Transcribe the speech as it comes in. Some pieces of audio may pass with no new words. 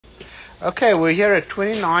Okay, we're here at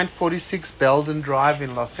 2946 Belden Drive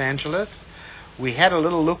in Los Angeles. We had a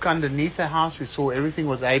little look underneath the house. We saw everything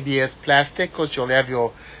was ABS plastic, because you'll have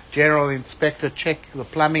your general inspector check the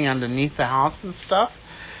plumbing underneath the house and stuff.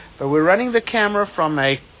 But we're running the camera from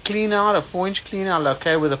a clean out, a 4-inch clean out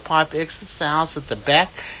located where the pipe exits the house at the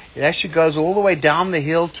back. It actually goes all the way down the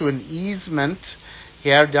hill to an easement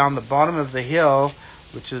here down the bottom of the hill,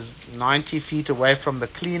 which is 90 feet away from the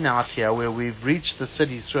clean out here where we've reached the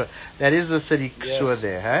city sewer. That is the city sewer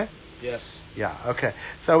there, hey? Yes. Yeah, okay.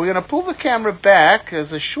 So we're going to pull the camera back.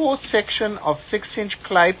 There's a short section of 6-inch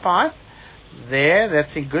clay pipe there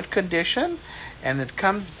that's in good condition, and it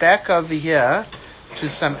comes back over here to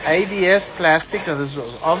some ABS plastic that has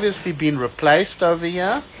obviously been replaced over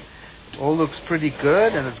here. All looks pretty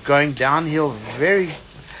good, and it's going downhill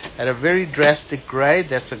at a very drastic grade.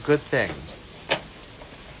 That's a good thing.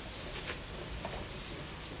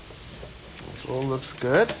 All looks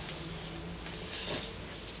good.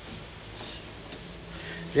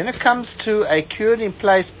 Then it comes to a cured in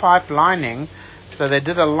place pipe lining. So they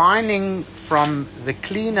did a lining from the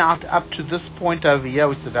clean out up to this point over here,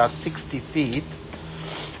 which is about 60 feet.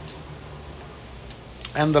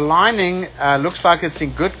 And the lining looks like it's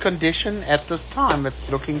in good condition at this time. It's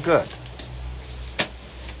looking good.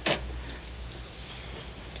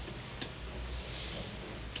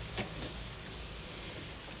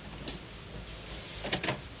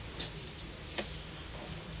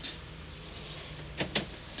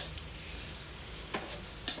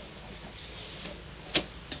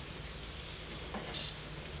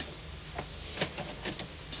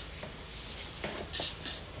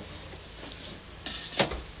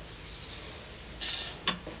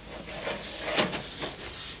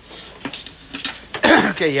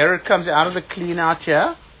 Okay, here it comes out of the clean out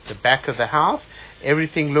here, the back of the house.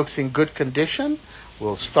 Everything looks in good condition.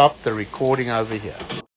 We'll stop the recording over here.